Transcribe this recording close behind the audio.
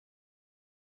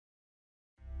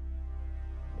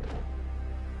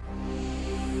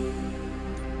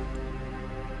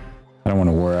don't want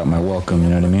to wear out my welcome, you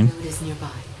know what I mean? It is nearby.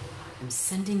 I'm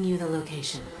sending you the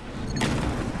location.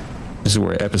 This is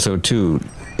where episode 2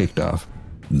 kicked off.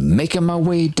 Making my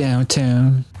way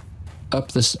downtown,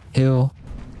 up this hill.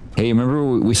 Hey,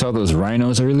 remember we saw those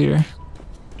rhinos earlier?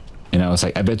 And I was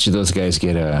like, I bet you those guys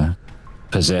get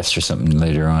possessed or something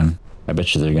later on. I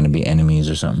bet you they're going to be enemies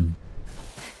or something.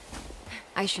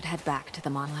 I should head back to the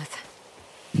monolith.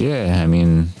 Yeah, I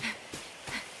mean,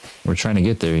 we're trying to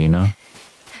get there, you know?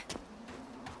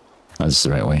 Oh, this is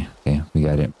the right way. Okay, we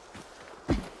got it.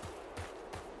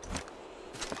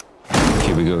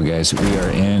 Here we go, guys. We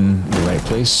are in the right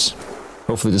place.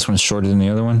 Hopefully this one's shorter than the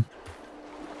other one.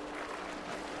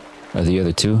 Or the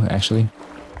other two, actually.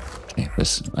 Okay, I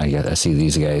see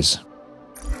these guys.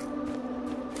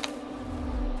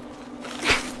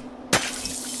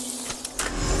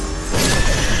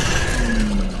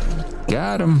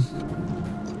 Got him.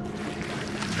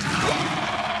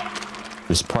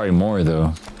 There's probably more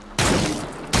though.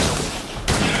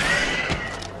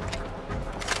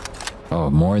 Oh,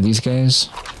 more of these guys?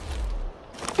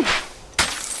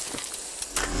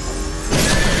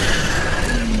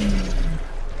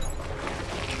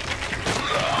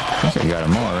 I think I got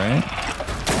them all, right?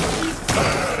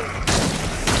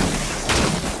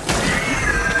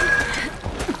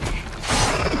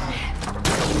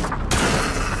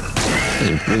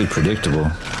 They're really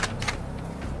predictable.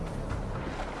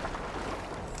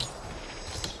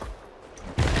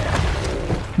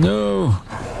 No!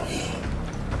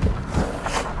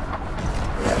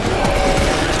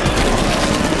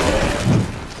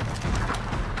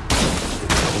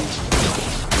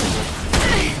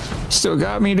 Still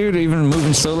got me, dude, even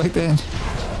moving slow like that?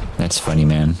 That's funny,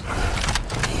 man.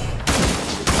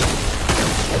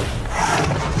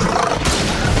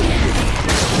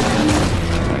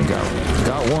 I got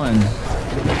one.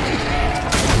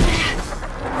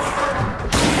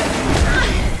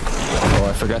 Oh,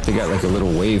 I forgot they got like a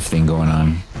little wave thing going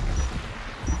on.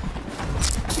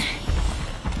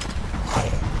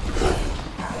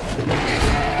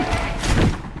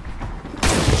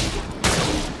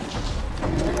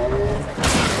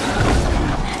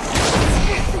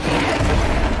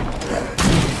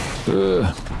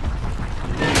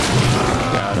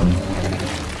 Got him.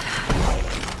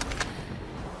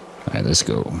 Alright, let's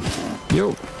go.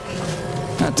 Yo!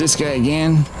 Not this guy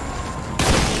again.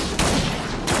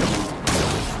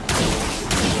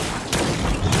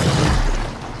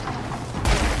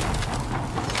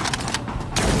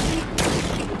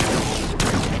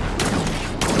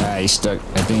 Ah, he's stuck,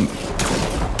 I think.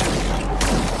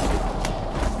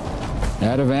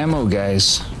 Out of ammo,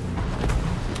 guys.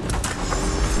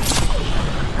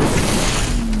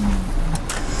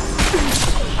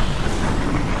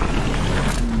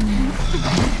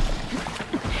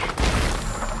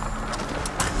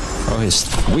 Oh, his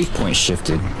weak point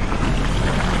shifted.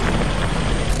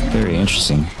 Very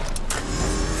interesting.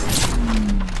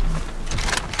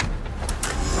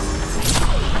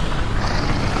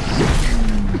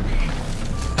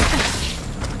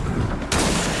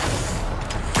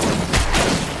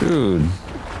 Dude.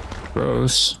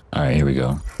 Gross. Alright, here we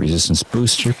go. Resistance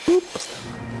booster. Boop.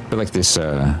 I feel like this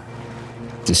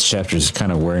chapter is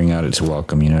kind of wearing out its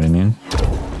welcome, you know what I mean?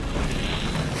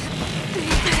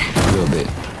 A little bit.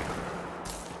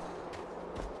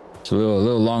 It's a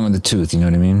little long on the tooth, you know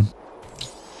what I mean?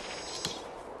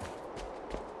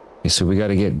 Okay, so we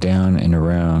gotta get down and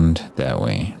around that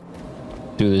way.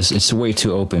 Dude, it's way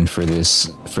too open for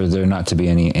there not to be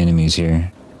any enemies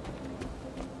here.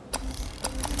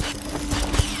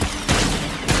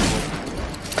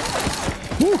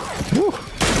 Woo, woo.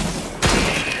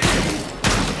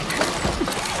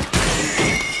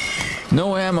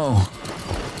 No ammo.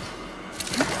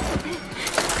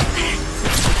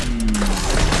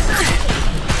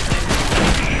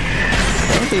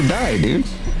 Why don't they die, dude?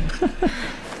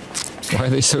 Why are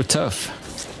they so tough?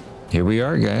 Here we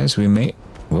are, guys. We made...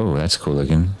 Whoa, that's cool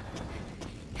looking.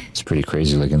 It's pretty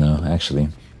crazy looking, though, actually.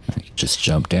 I can just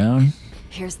jump down.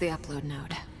 Here's the upload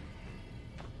node.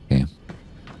 Okay.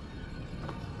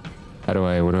 How do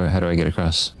I get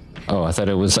across? Oh, I thought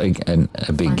it was like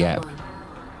a big gap.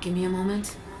 Give me a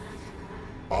moment.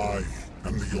 I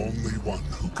am the only one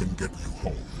who can get you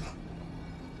home.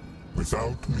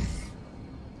 Without me,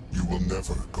 you will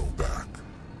never go back.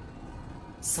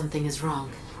 Something is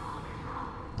wrong.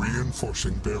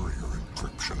 Reinforcing barrier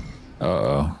encryption.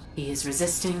 Uh-oh. He is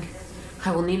resisting.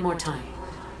 I will need more time.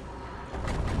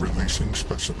 Releasing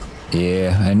specimen.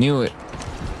 Yeah, I knew it.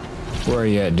 Where are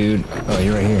you at, dude? Oh,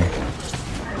 you're right here.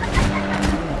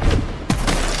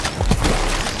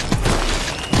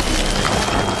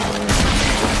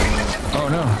 Oh,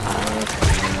 no.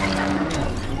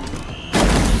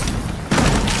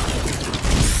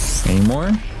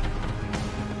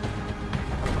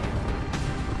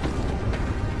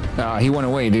 Ah, he went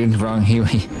away, dude. Wrong.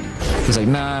 He's like,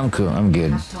 nah, I'm cool. I'm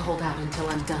good. Have to hold out until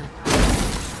I'm done.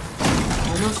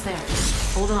 Almost there.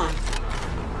 Hold on.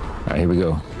 All right, here we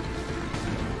go.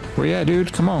 Where you at,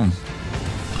 dude? Come on.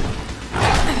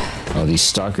 Oh, these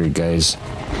stalker guys.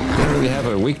 They don't really have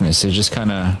a weakness. They just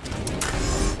kind of...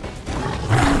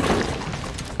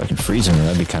 If I can freeze them,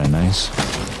 that'd be kind of nice.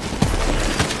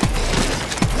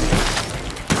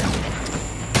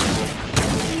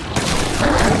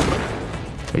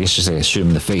 I guess just like shoot him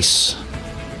in the face.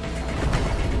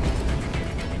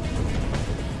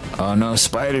 Oh no,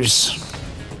 spiders.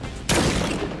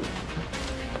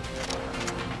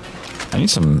 I need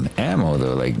some ammo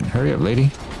though, like hurry up,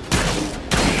 lady.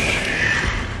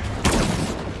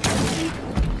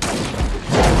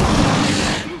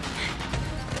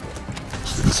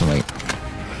 Need some like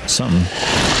something.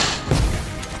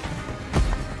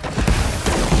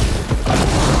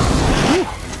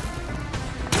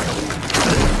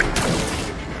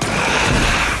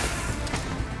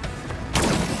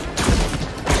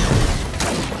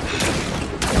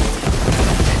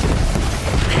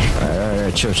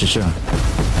 Chill, chill, chill.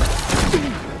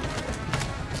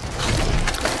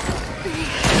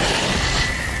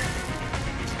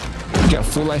 You got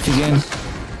full life again?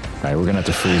 Alright, we're gonna have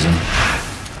to freeze him.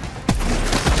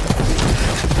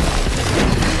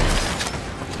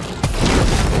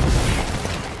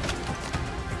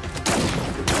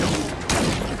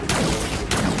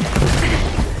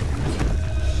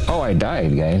 Oh, I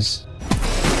died, guys.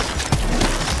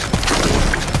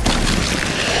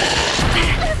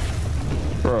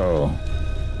 Bro.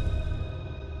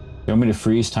 You want me to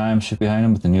freeze time, shift behind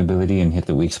him with the new ability and hit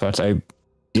the weak spots?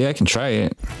 Yeah, I can try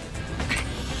it.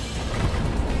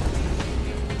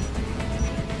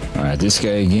 Alright, this guy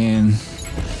again.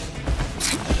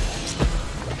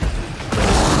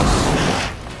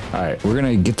 Alright, we're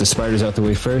gonna get the spiders out the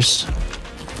way first.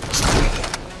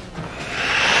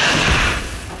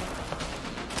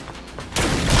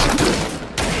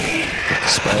 Get the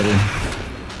spider.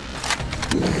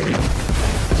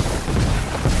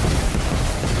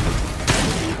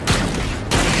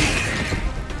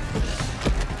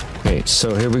 Okay,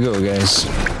 so here we go, guys.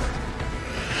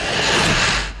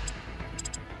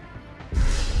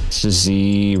 This is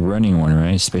the running one,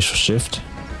 right? Spatial shift.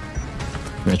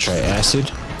 I'm gonna try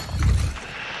acid.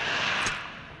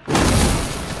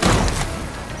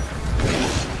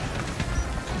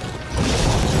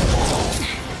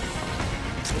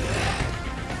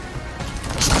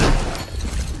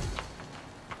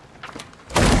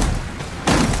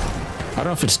 I don't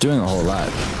know if it's doing a whole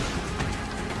lot.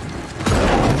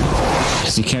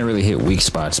 Because you can't really hit weak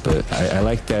spots, but I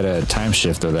like that time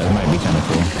shift though. That might be kind of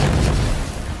cool.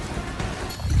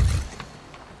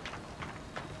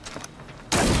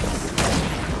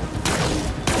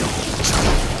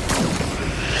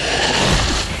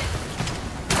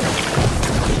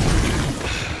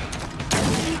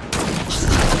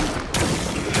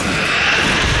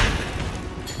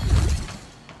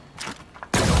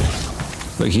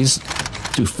 Look, he's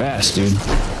too fast, dude.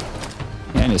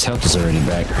 And his health is already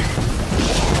back.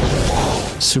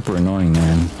 Super annoying,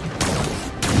 man.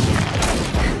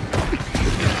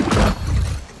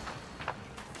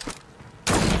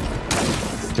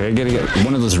 Okay, I gotta get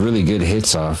one of those really good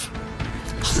hits off.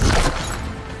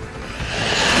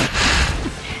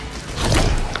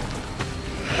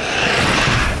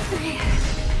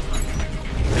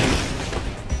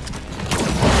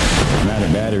 I'm out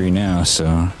of battery now,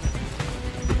 so...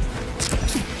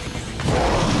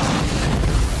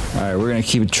 Alright, we're gonna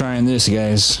keep trying this,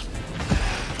 guys.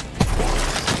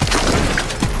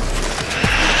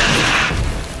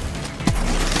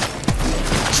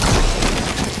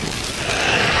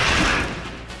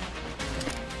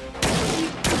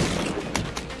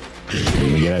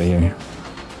 Get out of here.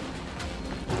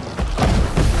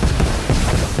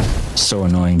 So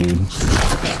annoying, dude.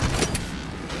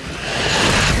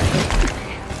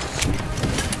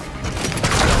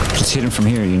 Just hit him from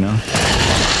here, you know?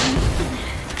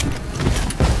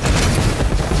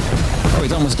 Oh,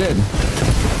 he's almost dead.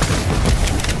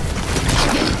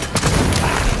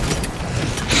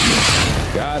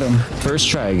 Got him. First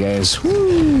try, guys.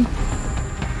 Woo!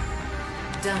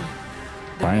 Done.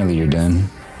 Finally, you're done.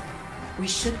 We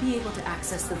should be able to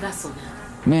access the vessel now.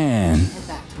 Man. Head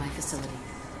back to my facility.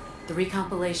 The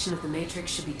recompilation of the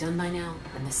Matrix should be done by now,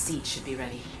 and the seed should be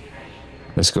ready.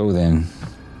 Let's go then.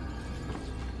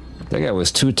 That guy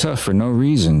was too tough for no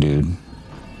reason, dude.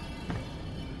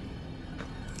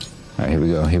 Alright, here we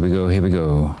go, here we go, here we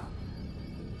go.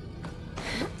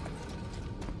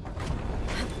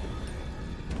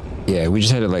 Yeah, we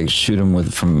just had to like shoot him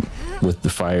with the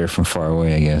fire from far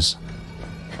away, I guess.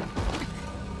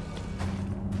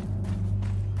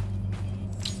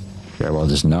 Grab all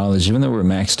this knowledge, even though we're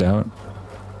maxed out.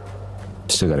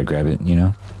 Still gotta grab it, you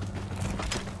know?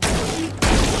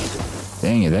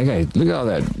 Dang it, that guy, look at all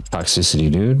that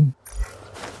toxicity, dude.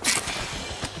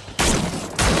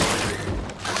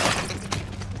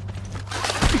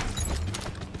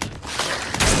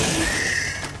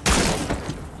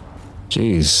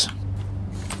 Jeez.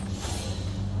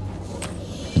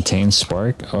 Contain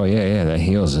spark? Oh yeah, that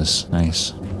heals us.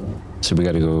 Nice. So we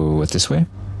gotta go, what, this way?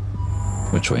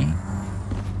 Which way?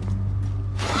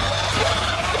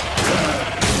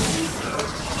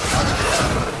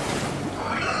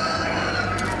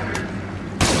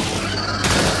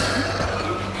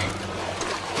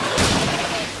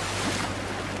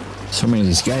 So many of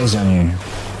these guys down here.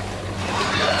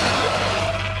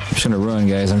 I'm just gonna run,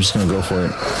 guys. I'm just gonna go for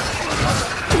it.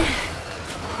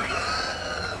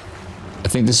 I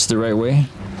think this is the right way.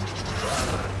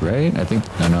 Right? I think...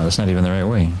 No, that's not even the right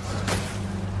way.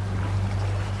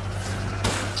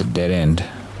 It's a dead end.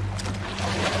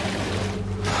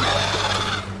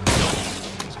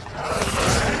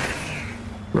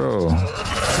 Bro.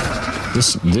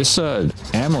 This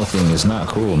ammo thing is not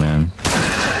cool, man.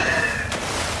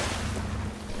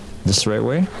 This the right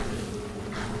way?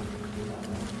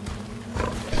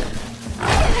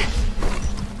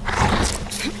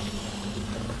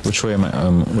 Which way am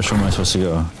I supposed to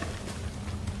go?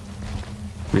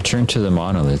 Return to the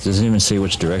monolith. It doesn't even say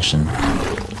which direction.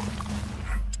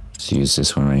 Let's use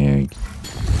this one right here.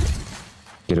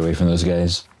 Get away from those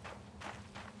guys.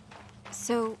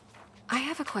 So, I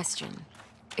have a question.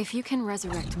 If you can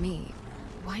resurrect me,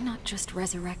 why not just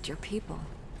resurrect your people?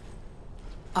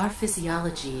 Our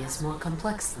physiology is more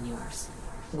complex than yours.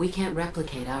 We can't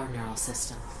replicate our neural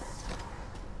system.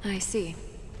 I see.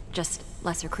 Just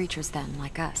lesser creatures then,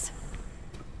 like us.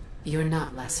 You're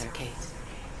not lesser, Kate.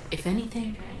 If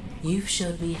anything, you've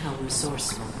showed me how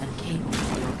resourceful and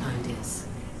capable your kind is.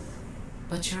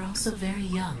 But you're also very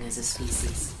young as a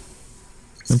species.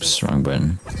 Oops, wrong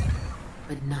button.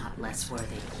 But not less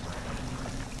worthy.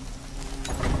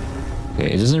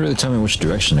 Okay, it doesn't really tell me which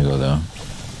direction to go, though.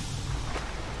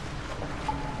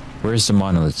 Where's the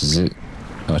monolith? Is it...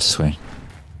 Oh, it's this way.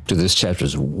 Dude, this chapter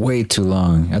is way too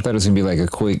long. I thought it was gonna be like a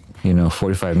quick,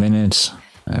 45 minutes.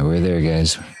 We're there,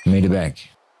 guys. We made it back.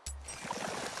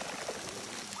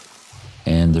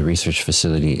 And the research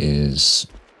facility is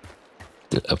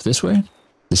up this way?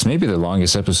 This may be the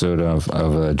longest episode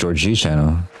of George G's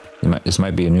channel. This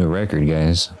might be a new record,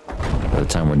 guys. By the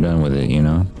time we're done with it,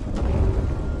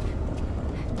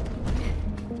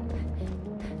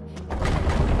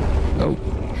 Oh.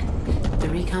 The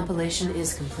recompilation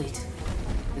is complete.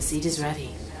 The seed is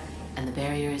ready, and the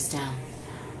barrier is down.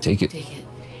 Take it. Take it.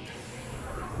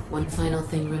 One final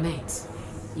thing remains.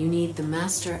 You need the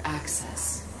master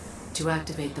access to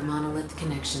activate the monolith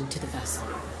connection to the vessel.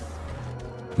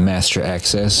 Master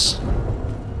access.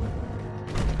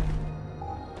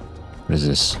 What is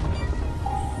this?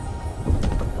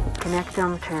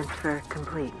 Connectome transfer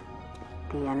complete.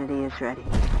 The entity is ready.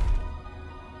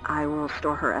 I will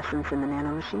store her essence in the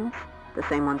nanomachines, the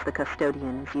same ones the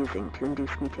custodian is using to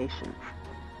induce mutations.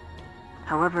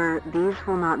 However, these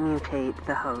will not mutate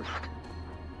the host.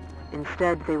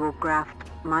 Instead, they will graft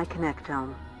my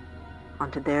connectome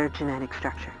onto their genetic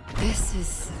structure. This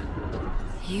is...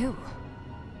 you.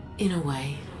 In a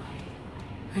way.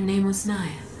 Her name was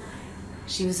Naya.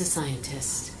 She was a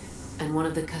scientist, and one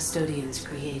of the custodian's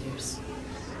creators.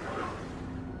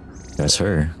 That's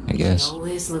her, I guess. She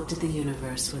always looked at the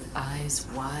universe with eyes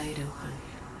wide open.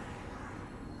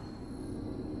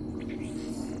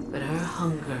 But her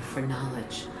hunger for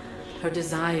knowledge, her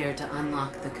desire to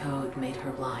unlock the code made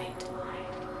her blind.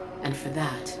 And for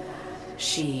that,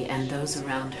 she and those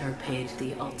around her paid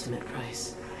the ultimate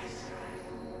price.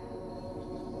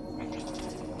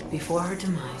 Before her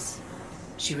demise,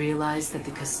 she realized that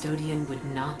the custodian would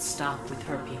not stop with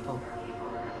her people.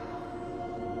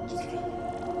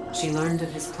 She learned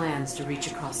of his plans to reach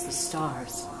across the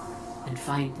stars and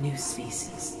find new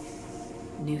species,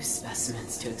 new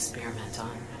specimens to experiment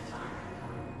on.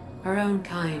 Her own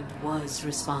kind was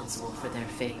responsible for their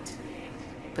fate,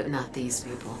 but not these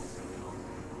people.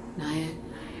 Naya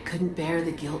couldn't bear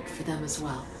the guilt for them as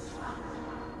well.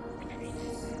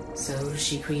 So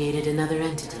she created another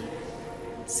entity,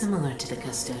 similar to the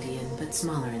custodian, but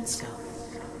smaller in scope,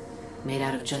 made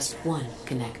out of just one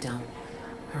connectome,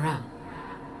 her own.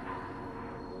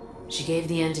 She gave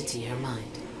the entity her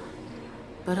mind,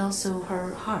 but also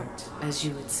her heart, as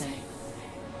you would say.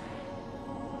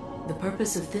 The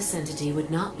purpose of this entity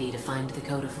would not be to find the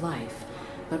code of life,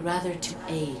 but rather to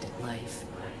aid life.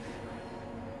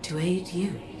 To aid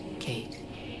you, Kate.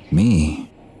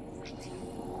 Me?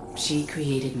 She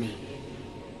created me.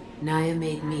 Naya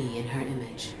made me in her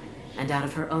image, and out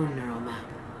of her own neural map.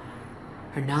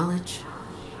 Her knowledge,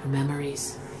 her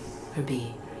memories, her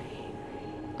being.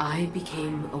 I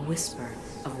became a whisper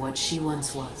of what she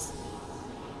once was.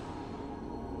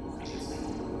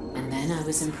 And then I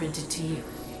was imprinted to you,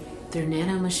 through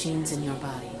nanomachines in your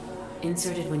body,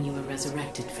 inserted when you were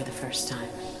resurrected for the first time.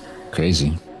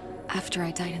 Crazy. After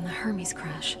I died in the Hermes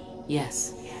crash.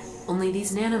 Yes. Only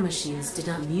these nanomachines did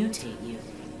not mutate you.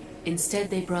 Instead,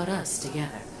 they brought us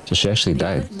together. So she actually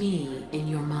died. Put me in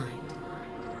your mind.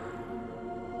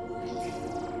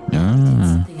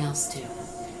 Ah. Something else too.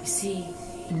 You see,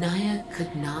 Naya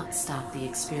could not stop the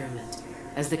experiment,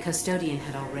 as the custodian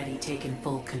had already taken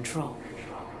full control.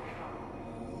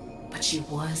 But she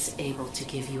was able to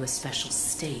give you a special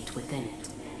state within it.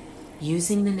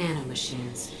 Using the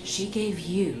nanomachines, she gave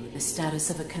you the status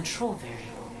of a control variable.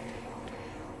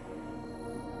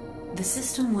 The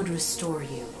system would restore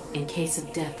you in case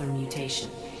of death or mutation,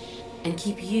 and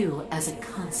keep you as a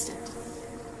constant,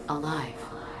 alive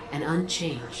and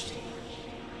unchanged.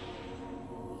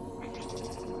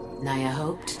 Naya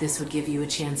hoped this would give you a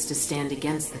chance to stand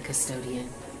against the custodian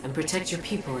and protect your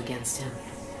people against him.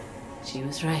 She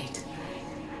was right.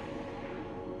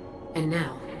 And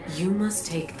now, you must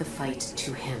take the fight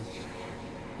to him.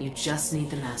 You just need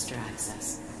the master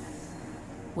access.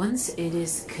 Once it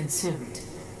is consumed,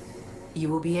 you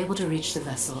will be able to reach the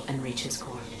vessel and reach his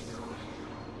core.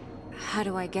 How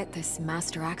do I get this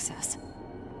master access?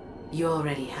 You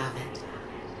already have it.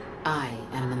 I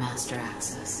am the master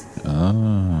access.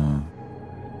 Oh.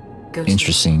 Go to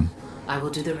Interesting. I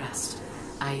will do the rest.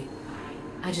 I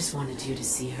just wanted you to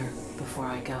see her before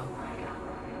I go.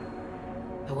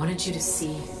 I wanted you to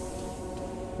see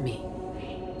me.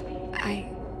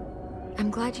 I'm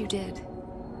glad you did,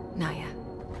 Naya.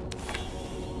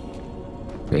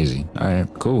 Crazy. Alright,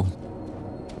 cool.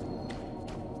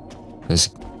 Let's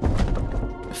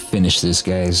finish this,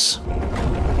 guys.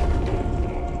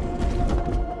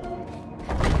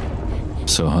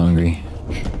 So hungry.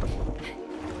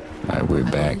 Alright, we're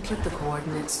back. I will put the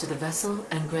coordinates to the vessel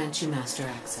and grant you master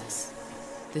access.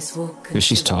 This will Dude,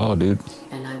 she's tall, dude.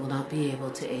 and I will not be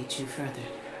able to aid you further.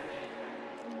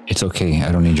 It's okay.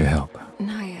 I don't need your help.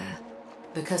 Naya.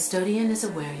 The custodian is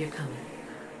aware you're coming.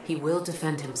 He will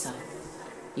defend himself.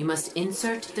 You must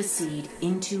insert the seed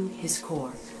into his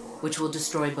core, which will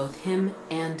destroy both him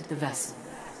and the vessel.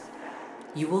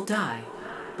 You will die,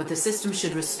 but the system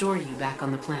should restore you back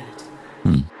on the planet.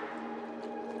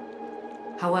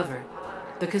 However,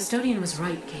 the custodian was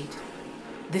right, Kate.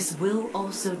 This will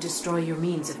also destroy your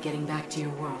means of getting back to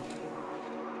your world.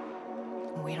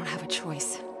 We don't have a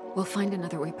choice. We'll find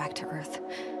another way back to Earth.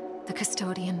 The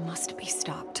custodian must be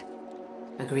stopped.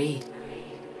 Agreed.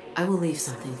 I will leave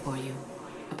something for you.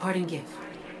 A parting gift.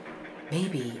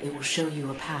 Maybe it will show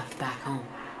you a path back home.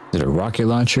 Is it a rocket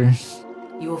launcher?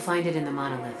 You will find it in the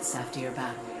monoliths after your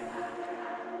battle.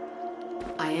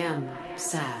 I am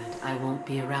sad I won't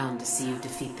be around to see you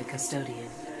defeat the custodian.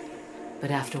 But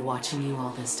after watching you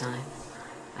all this time,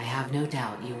 I have no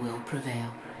doubt you will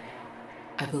prevail.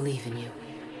 I believe in you.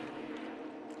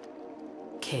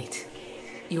 Kate,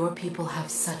 your people have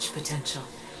such potential.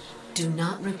 Do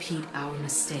not repeat our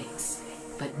mistakes,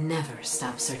 but never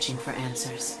stop searching for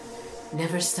answers.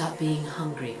 Never stop being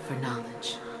hungry for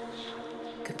knowledge.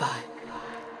 Goodbye.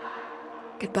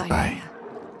 Goodbye, Bye. Naya.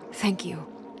 Thank you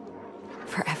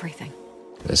for everything.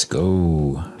 Let's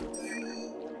go.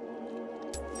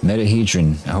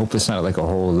 Metahedron. I hope it's not like a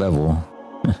whole level.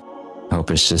 I hope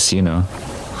it's just, you know.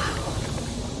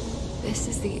 This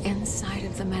is the inside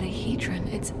of the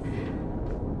metahedron. It's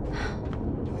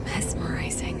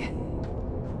mesmerizing.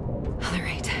 All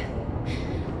right.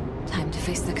 Time to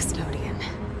face the custodian.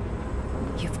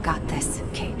 You've got this,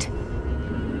 Kate.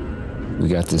 We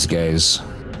got this, guys.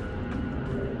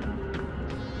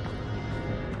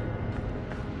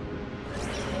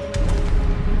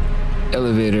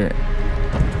 Elevator.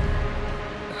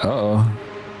 Uh-oh.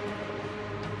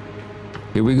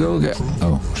 Here we go, guys. Prove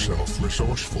Oh. yourself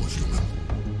resourceful, human.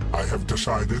 I have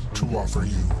decided to offer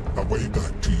you a way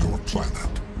back to your planet.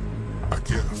 A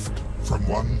gift from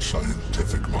one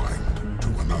scientific mind to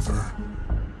another.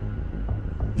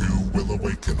 You will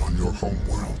awaken on your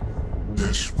homeworld.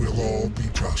 This will all be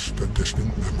just a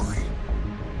distant memory.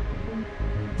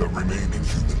 The remaining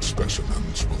human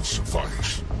specimens will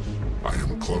suffice. I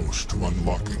am close to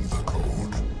unlocking the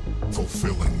code,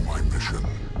 fulfilling my mission.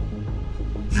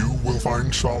 You will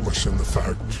find solace in the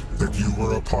fact that you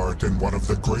were a part in one of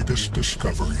the greatest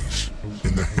discoveries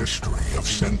in the history of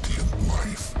sentient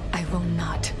life. I will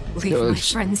not leave Yo, my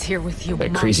it's- friends here with you,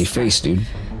 That crazy monster. face, dude.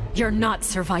 You're not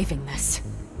surviving this.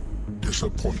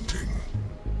 Disappointing.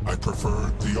 I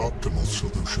preferred the optimal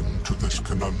solution to this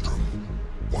conundrum,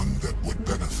 one that would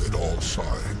benefit all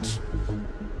sides.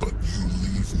 But you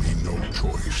leave me no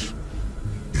choice.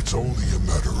 It's only a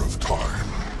matter of time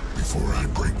before I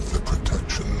break the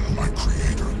protection my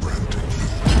creator granted you.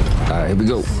 Alright, here we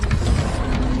go.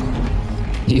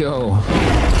 Yo.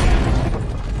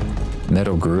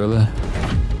 Metal gorilla.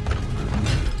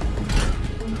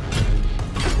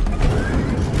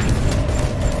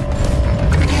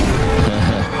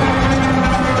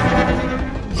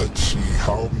 Let's see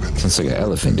how many Sounds like an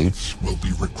elephant, dude. will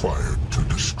be required to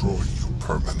destroy you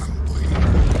permanently.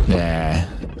 Nah.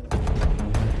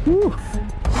 Woo.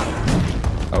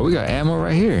 Oh, we got ammo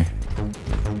right here.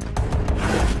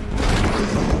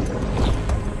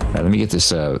 Alright, let me get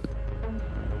this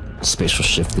spatial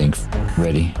shift thing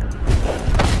ready.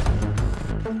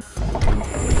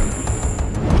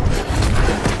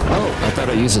 Oh, I thought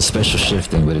I used a special shift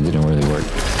thing, but it didn't really work.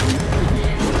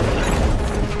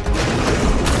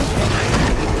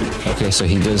 Okay, so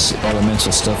he does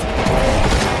elemental stuff.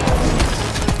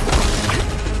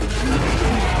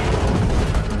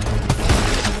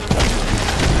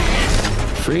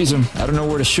 Freeze him. I don't know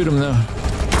where to shoot him though.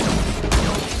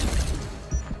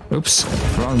 Oops,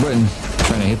 wrong button.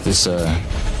 Trying to hit this, I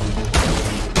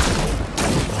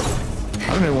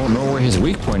don't even know where his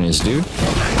weak point is, dude.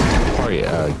 Probably,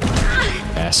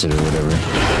 acid or whatever.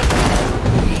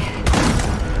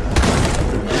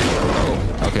 Oh,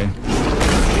 okay.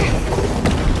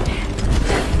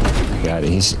 Got it,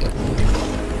 he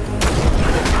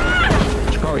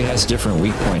probably has different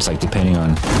weak points, like depending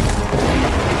on...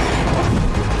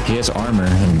 He has armor,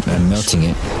 and I'm melting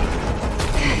it.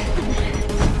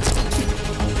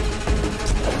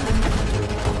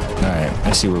 Alright,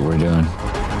 I see what we're doing.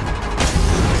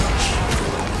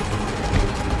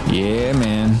 Yeah,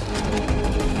 man.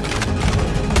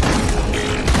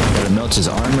 Gotta melt his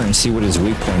armor and see what his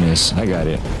weak point is. I got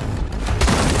it.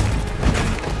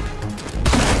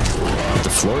 But the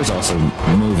floor is also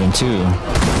moving too.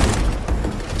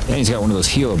 And he's got one of those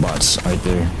healer bots right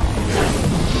there.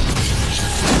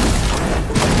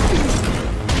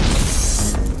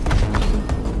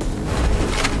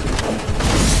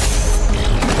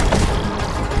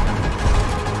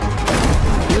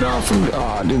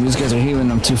 Oh, dude, these guys are healing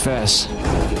them too fast.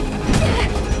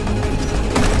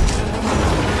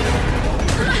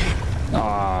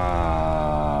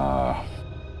 Ah.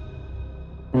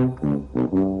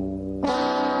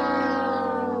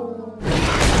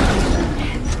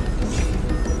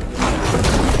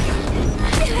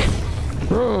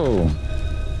 Bro.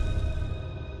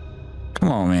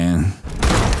 Come on, man.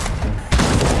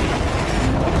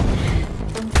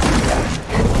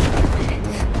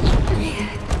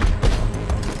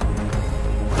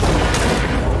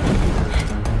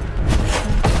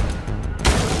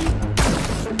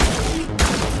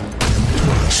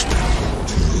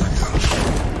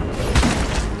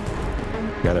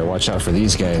 Gotta watch out for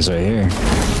these guys right here.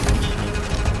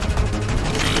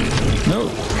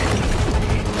 Nope.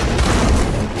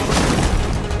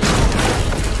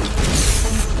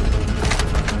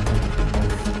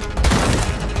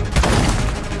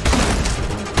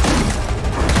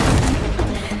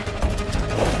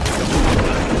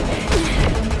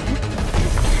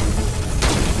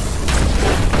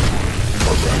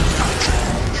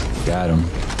 Got him.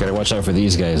 Gotta watch out for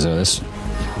these guys though.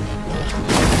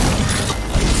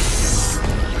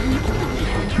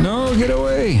 No, get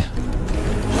away!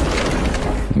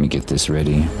 Let me get this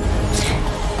ready.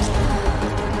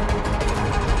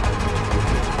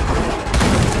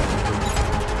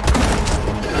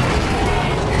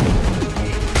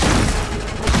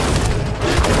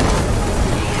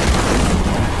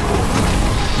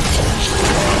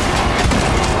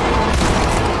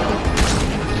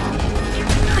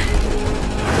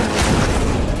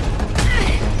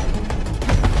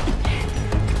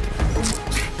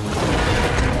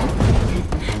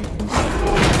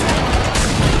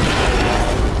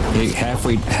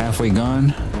 Halfway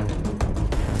gone.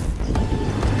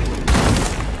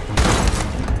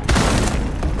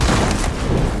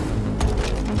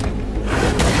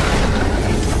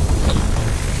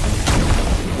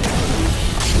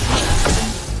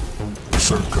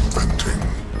 Circumventing.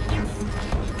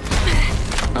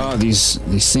 Oh, these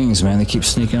things, man, they keep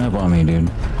sneaking up on me, dude.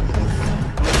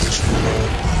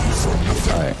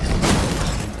 Alright.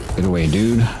 Get away,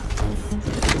 dude.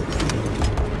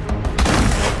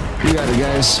 You got it,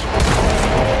 guys.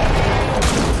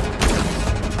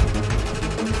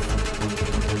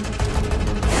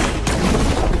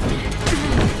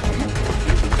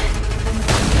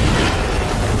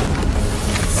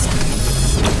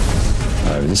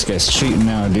 Alright, this guy's cheating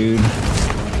now, dude.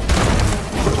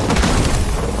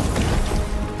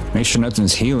 Make sure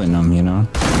nothing's healing them, you know?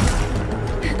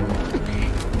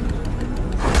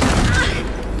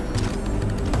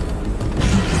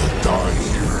 Die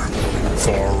here,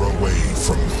 far away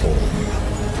from home.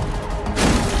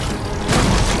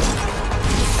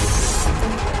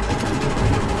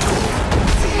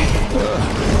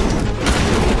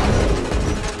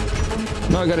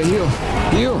 No, I gotta heal.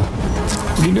 Heal!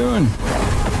 What are you doing?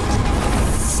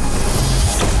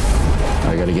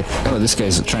 I gotta get... Oh, this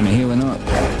guy's trying to heal him up.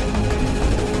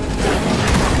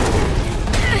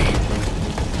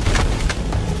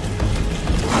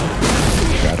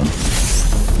 Got him.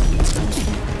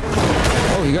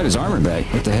 Oh, he got his armor back.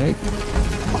 What the heck?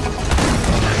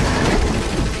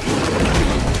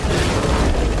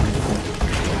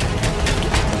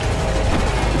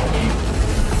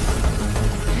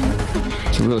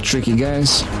 It's a little tricky,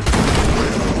 guys.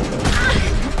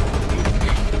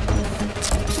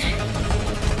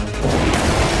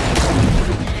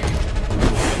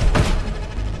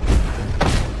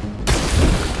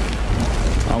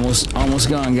 Almost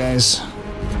gone, guys.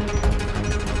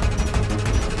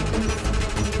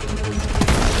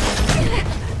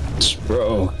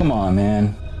 Bro, come on,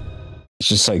 man. It's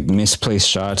just like misplaced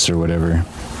shots or whatever.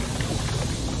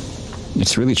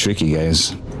 It's really tricky,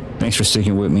 guys. Thanks for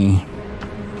sticking with me.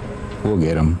 We'll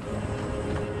get him.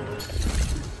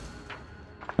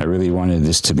 I really wanted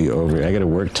this to be over. I gotta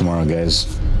work tomorrow,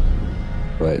 guys.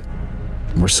 But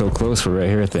we're so close. We're right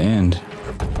here at the end.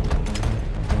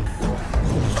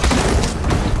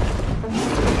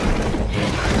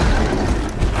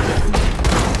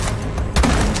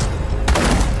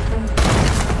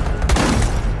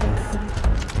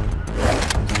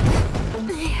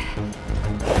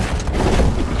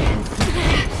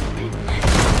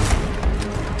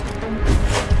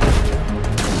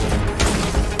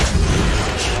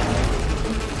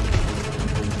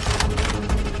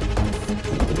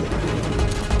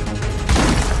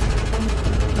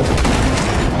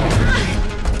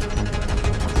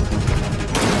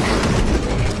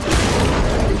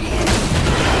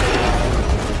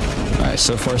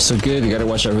 So far, so good. You gotta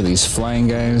watch out for these flying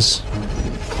guys.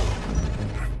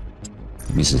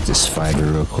 Visit this fighter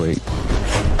real quick.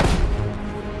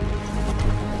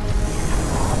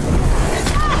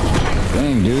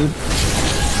 Dang, dude.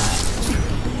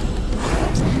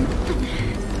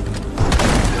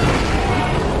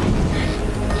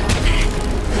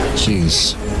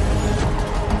 Jeez.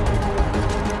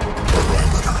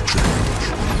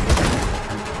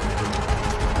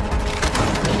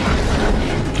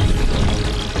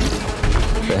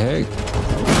 The heck?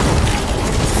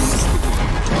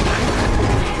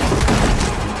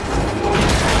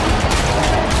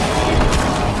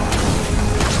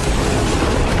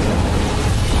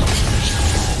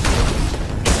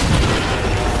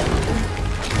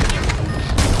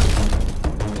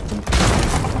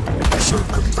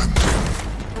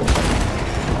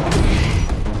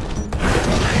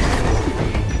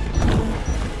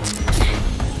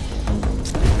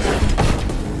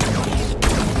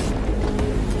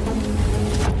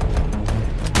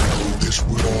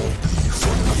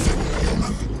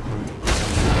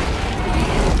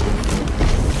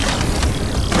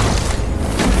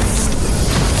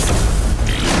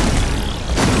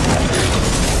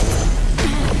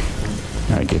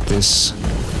 Get this.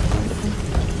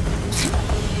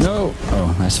 No.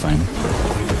 Oh, that's fine.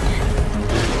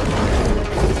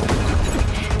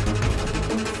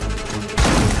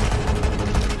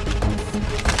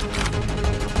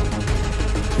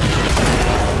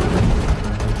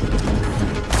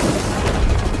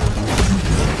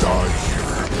 Die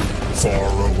here, far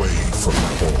away from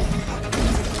home.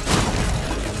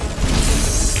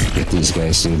 Get these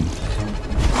guys, dude.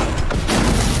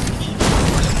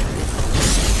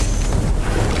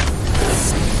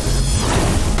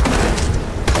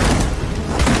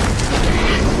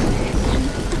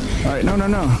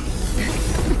 No.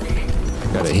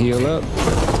 Gotta heal up.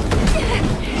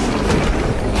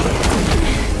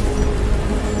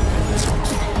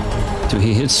 Dude,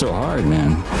 he hits so hard,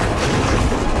 man.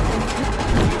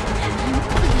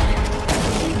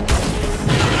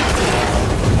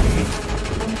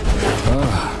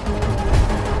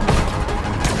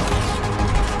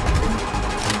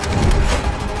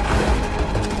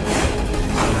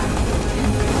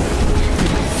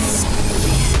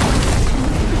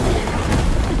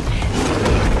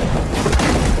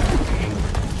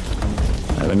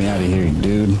 Let me out of here,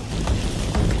 dude.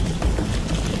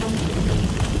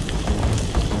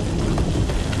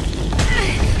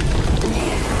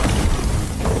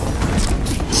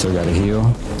 Still gotta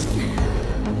heal.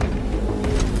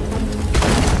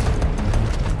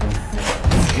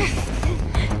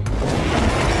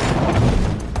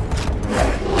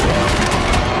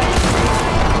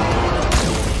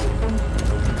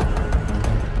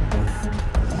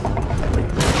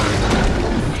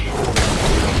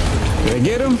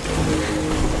 get him?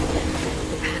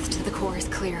 The path to the core is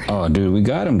clear. Oh, dude, we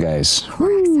got him, guys.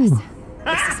 Access.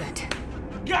 This is it.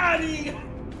 Got him!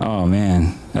 Oh,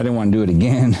 man. I didn't want to do it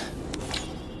again.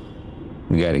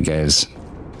 We got it, guys.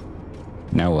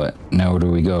 Now what? Now where do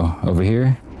we go? Over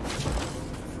here?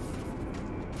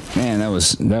 Man, that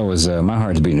was my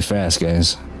heart's beating fast,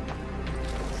 guys.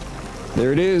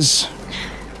 There it is.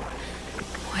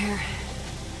 Where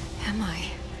am I?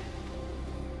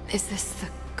 Is this the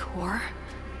core?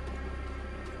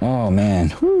 Oh, man.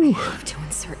 Whew. I have to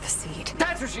insert the seed.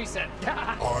 That's what she said.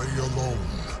 I alone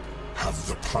have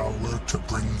the power to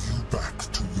bring you back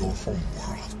to your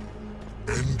homeworld.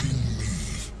 Ending me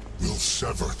will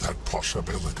sever that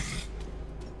possibility.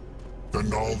 The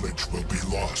knowledge will be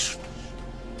lost.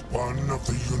 One of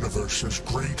the universe's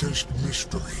greatest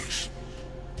mysteries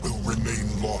will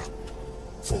remain locked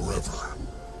forever.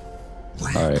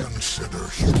 Reconsider,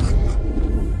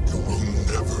 human. You will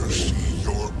never see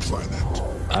your planet.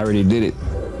 I already did it.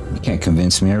 You can't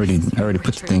convince me. I already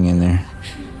put the thing in there.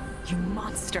 You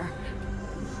monster.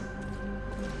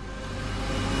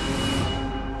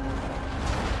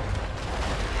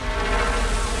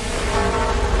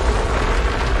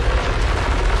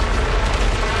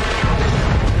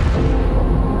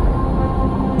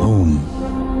 Boom.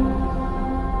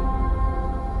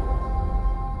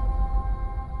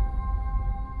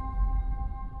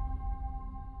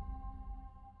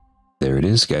 There it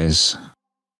is, guys.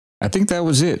 I think that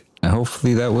was it.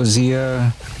 Hopefully that was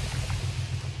the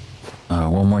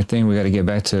one more thing. We got to get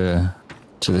back to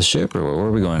the ship, or where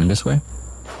are we going? This way?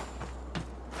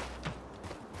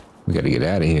 We got to get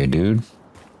out of here, dude.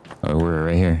 Oh, we're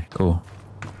right here. Cool.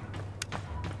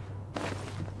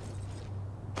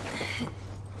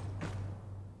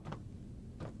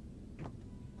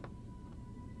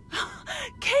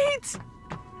 Kate!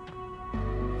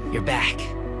 You're back.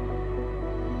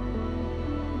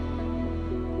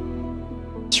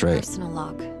 That's right. Personal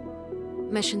log.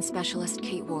 Mission Specialist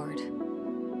Kate Ward.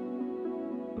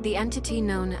 The entity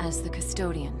known as the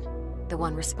Custodian, the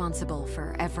one responsible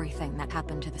for everything that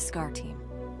happened to the Scar team,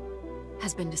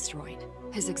 has been destroyed.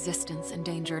 His existence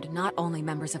endangered not only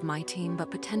members of my team,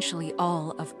 but potentially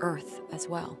all of Earth as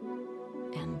well.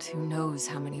 And who knows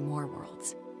how many more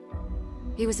worlds.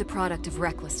 He was a product of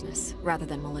recklessness rather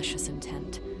than malicious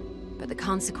intent, but the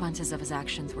consequences of his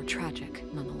actions were tragic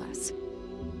nonetheless.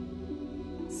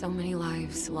 So many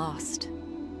lives lost,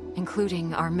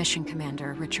 including our mission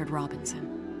commander, Richard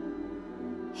Robinson.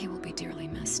 He will be dearly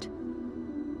missed.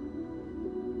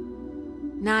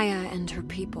 Naya and her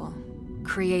people,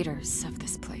 creators of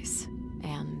this place,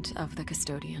 and of the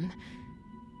Custodian,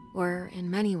 were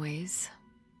in many ways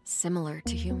similar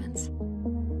to humans.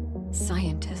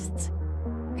 Scientists,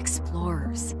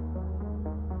 explorers,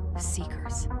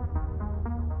 seekers.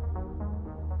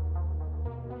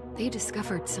 They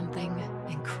discovered something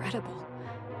incredible.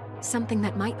 Something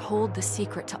that might hold the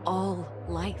secret to all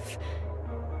life.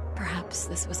 Perhaps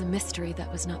this was a mystery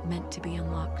that was not meant to be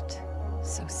unlocked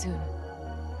so soon.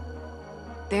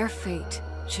 Their fate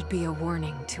should be a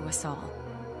warning to us all,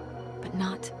 but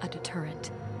not a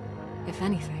deterrent. If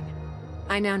anything,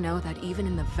 I now know that even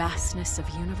in the vastness of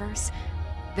universe,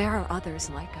 there are others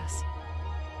like us.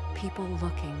 People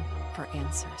looking for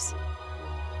answers.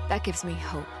 That gives me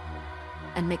hope,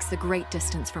 and makes the great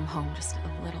distance from home just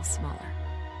a little smaller.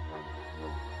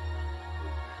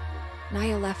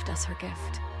 Naya left us her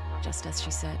gift, just as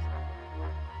she said.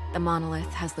 The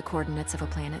monolith has the coordinates of a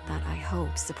planet that I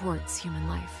hope supports human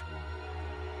life.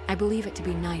 I believe it to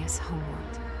be Naya's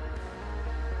homeworld.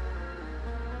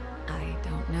 I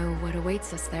don't know what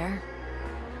awaits us there.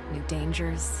 New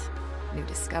dangers, new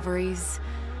discoveries,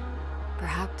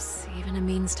 perhaps even a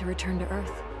means to return to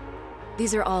Earth.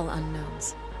 These are all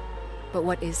unknowns. But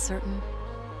what is certain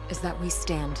is that we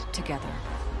stand together.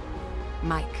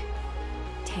 Mike,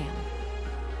 Tam,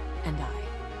 and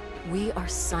I. We are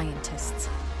scientists.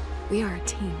 We are a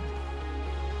team.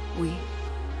 We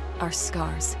are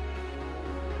Scars.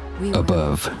 We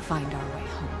Above. will find our way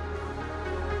home.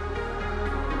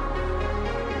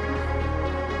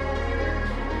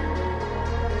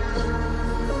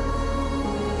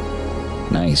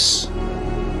 Nice.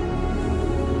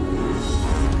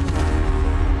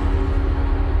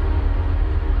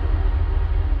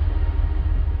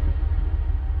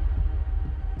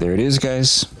 There it is,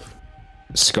 guys.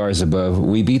 Scars Above.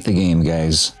 We beat the game,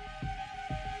 guys.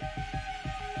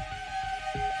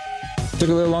 Took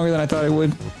a little longer than I thought it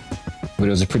would, but it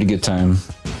was a pretty good time.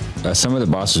 Some of the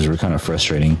bosses were kind of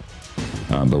frustrating,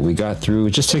 but we got through.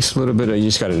 It just takes a little bit of, you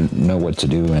just got to know what to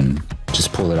do and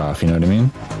just pull it off, you know what I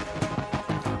mean?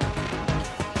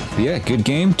 Yeah, good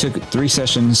game. Took 3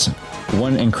 sessions,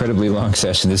 1 incredibly long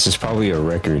session. This is probably a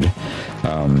record.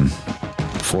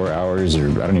 4 hours, or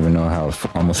I don't even know how,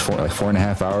 almost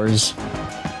 4.5 hours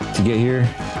to get here.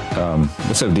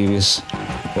 What's up, Devious?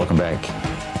 Welcome back.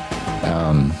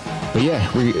 But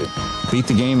yeah, we beat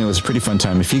the game. It was a pretty fun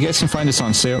time. If you guys can find this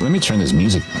on sale, let me turn this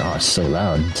music. Oh, it's so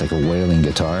loud. It's like a wailing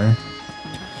guitar.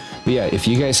 But yeah, if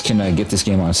you guys can get this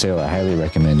game on sale, I highly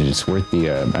recommend it. It's worth the,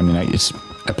 it's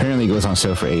apparently goes on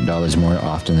sale for $8 more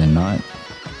often than not.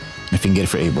 If you can get it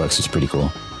for $8, it's pretty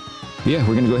cool. But yeah,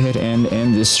 we're going to go ahead and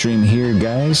end this stream here,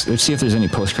 guys. Let's see if there's any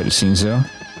post-credit scenes, though.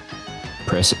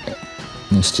 Press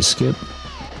this to skip.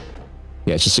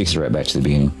 Yeah, it just takes it right back to the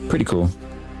beginning. Pretty cool.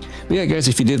 But yeah, guys,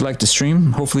 if you did like the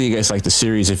stream, hopefully you guys like the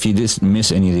series. If you did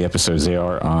miss any of the episodes, they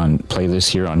are on playlists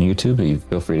here on YouTube. You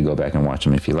feel free to go back and watch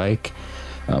them if you like.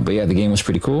 But yeah, the game was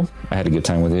pretty cool. I had a good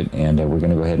time with it, and we're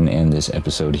going to go ahead and end this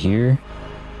episode here.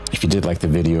 If you did like the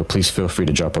video, please feel free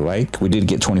to drop a like. We did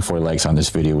get 24 likes on this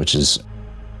video, which is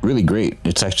really great.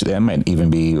 It's actually, that might even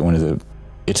be one of the,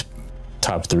 it's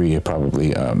top 3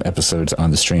 probably episodes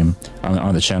on the stream,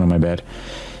 on the channel, my bad.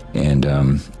 And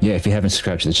yeah, if you haven't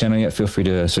subscribed to the channel yet, feel free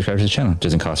to subscribe to the channel. It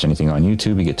doesn't cost anything on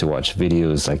YouTube. You get to watch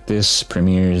videos like this,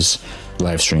 premieres,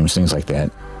 live streams, things like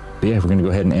that. But yeah, we're going to go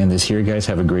ahead and end this here, guys.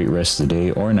 Have a great rest of the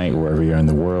day or night, wherever you're in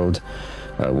the world.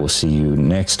 We'll see you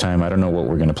next time. I don't know what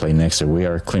we're going to play next. We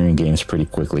are clearing games pretty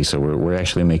quickly, so we're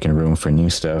actually making room for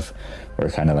new stuff. We're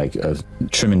kind of like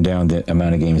trimming down the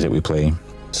amount of games that we play.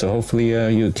 So hopefully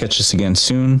you'll catch us again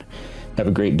soon. Have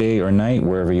a great day or night,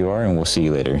 wherever you are, and we'll see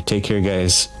you later. Take care,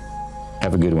 guys.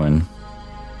 Have a good one.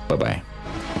 Bye-bye.